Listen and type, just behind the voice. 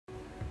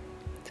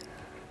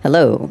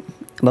Hello,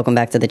 welcome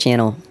back to the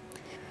channel.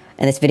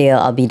 In this video,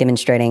 I'll be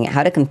demonstrating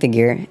how to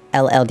configure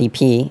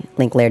LLDP,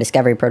 Link Layer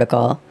Discovery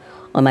Protocol,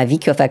 on my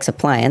VQFX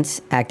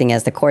appliance, acting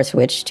as the core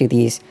switch to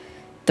these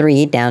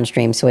 3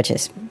 downstream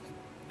switches.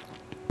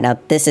 Now,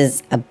 this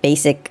is a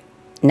basic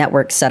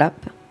network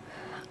setup.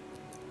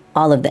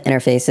 All of the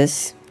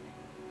interfaces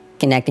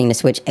connecting to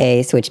switch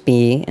A, switch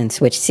B, and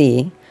switch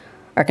C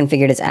are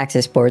configured as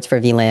access ports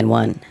for VLAN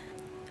 1.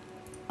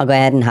 I'll go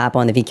ahead and hop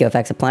on the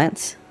VQFX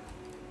appliance.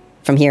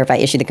 From here, if I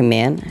issue the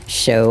command,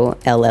 show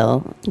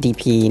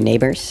LLDP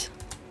neighbors,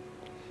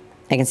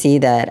 I can see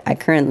that I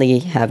currently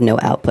have no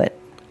output.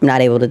 I'm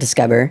not able to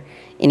discover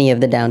any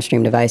of the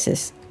downstream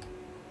devices.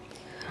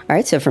 All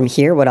right, so from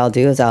here, what I'll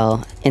do is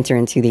I'll enter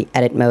into the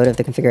edit mode of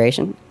the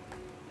configuration.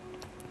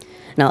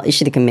 And I'll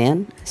issue the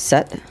command,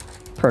 set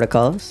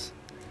protocols,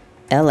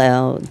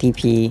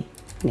 LLDP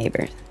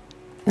neighbors.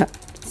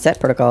 Set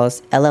protocols,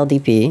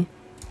 LLDP,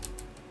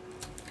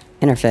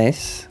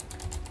 interface.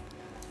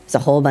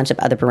 There's a whole bunch of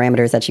other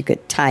parameters that you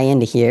could tie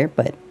into here,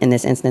 but in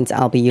this instance,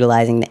 I'll be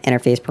utilizing the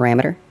interface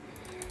parameter.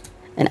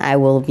 And I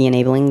will be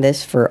enabling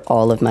this for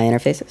all of my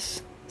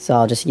interfaces. So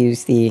I'll just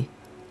use the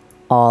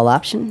all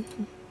option.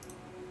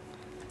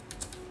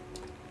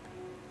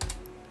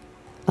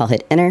 I'll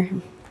hit enter.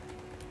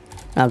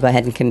 I'll go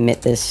ahead and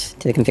commit this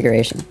to the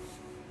configuration.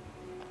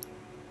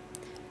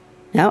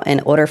 Now, in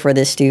order for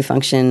this to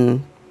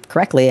function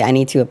correctly, I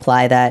need to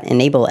apply that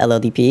enable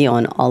LLDP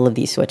on all of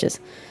these switches.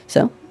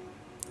 So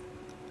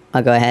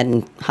I'll go ahead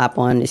and hop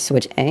on to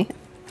switch A,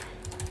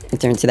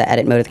 enter into the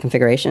edit mode of the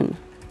configuration,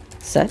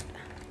 set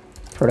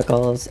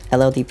protocols,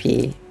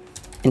 LLDP,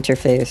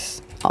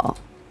 interface, all.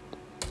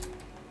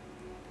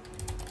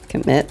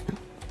 Commit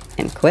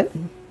and quit.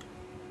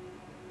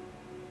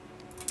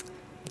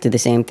 Do the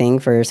same thing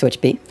for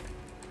switch B.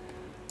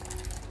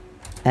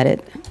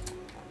 Edit,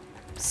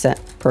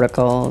 set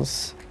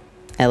protocols,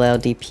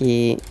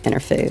 LLDP,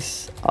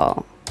 interface,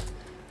 all.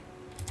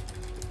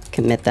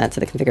 Commit that to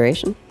the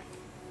configuration.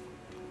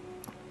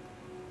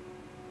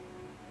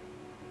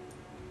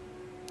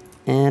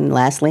 And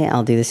lastly,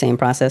 I'll do the same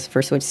process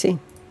for switch C. And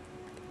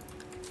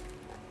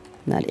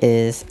that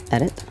is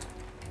edit,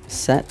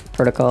 set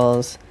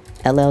protocols,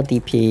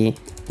 LLDP,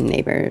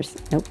 neighbors,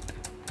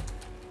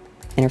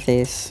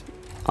 interface,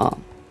 all.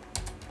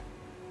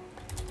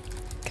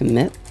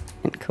 Commit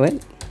and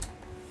quit.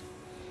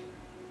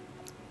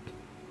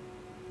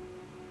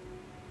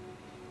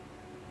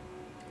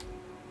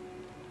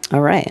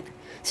 All right,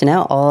 so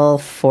now all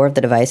 4 of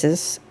the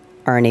devices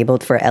are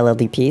enabled for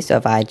LLDP. So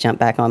if I jump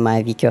back on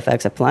my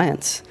VQFX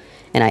appliance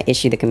and I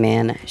issue the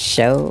command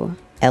show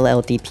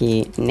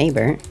LLDP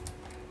neighbor,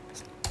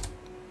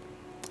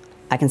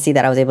 I can see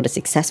that I was able to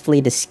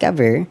successfully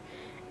discover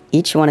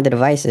each one of the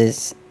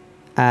devices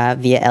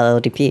via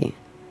LLDP.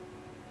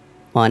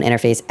 On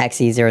interface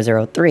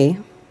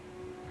XE003,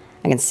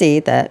 I can see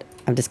that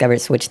I've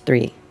discovered switch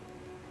 3.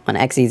 On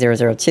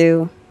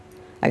XE002,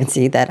 I can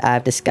see that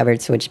I've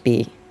discovered switch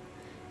B.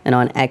 And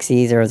on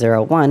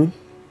XE001,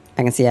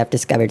 I can see I've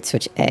discovered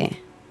switch A.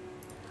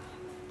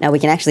 Now we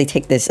can actually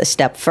take this a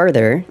step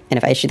further, and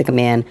if I issue the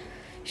command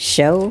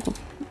show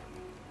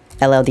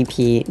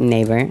LLDP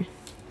neighbor,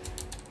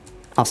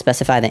 I'll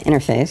specify the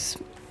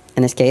interface.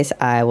 In this case,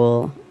 I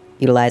will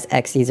utilize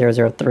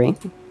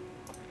XE003. And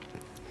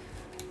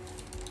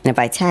if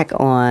I tack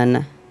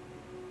on,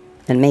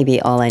 then maybe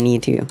all I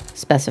need to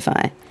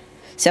specify.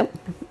 So,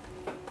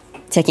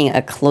 taking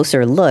a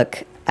closer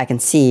look, I can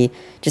see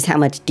just how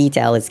much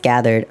detail is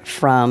gathered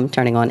from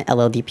turning on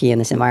LLDP in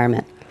this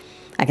environment.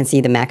 I can see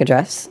the MAC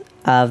address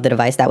of the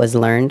device that was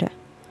learned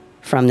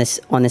from this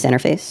on this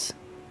interface.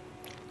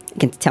 It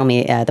can tell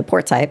me the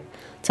port type,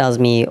 tells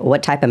me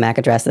what type of MAC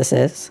address this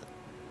is.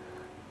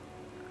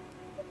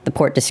 The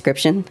port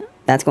description,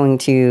 that's going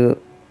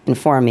to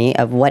inform me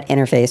of what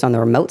interface on the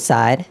remote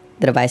side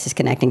the device is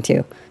connecting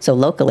to. So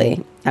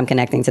locally, I'm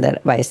connecting to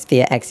that device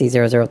via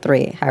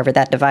XE003. However,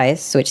 that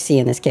device, switch C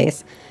in this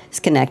case, is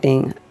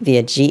connecting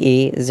via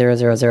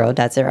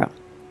GE000.0.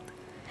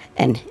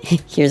 And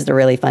here's the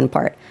really fun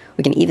part.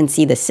 We can even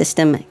see the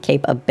system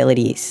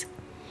capabilities.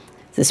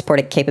 The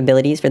supported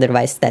capabilities for the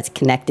device that's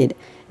connected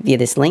via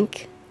this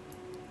link,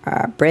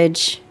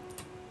 bridge,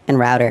 and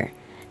router.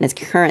 And it's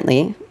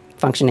currently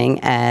functioning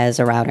as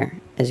a router,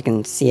 as you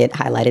can see it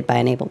highlighted by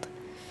enabled.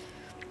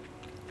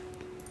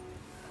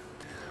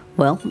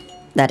 Well,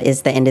 that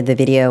is the end of the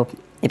video.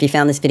 If you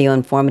found this video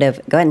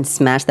informative, go ahead and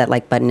smash that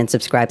like button and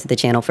subscribe to the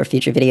channel for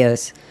future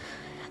videos.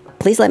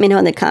 Please let me know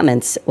in the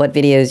comments what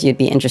videos you'd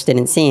be interested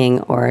in seeing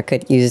or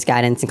could use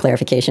guidance and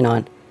clarification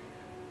on.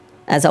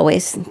 As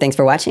always, thanks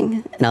for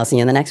watching, and I'll see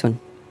you in the next one.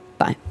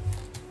 Bye.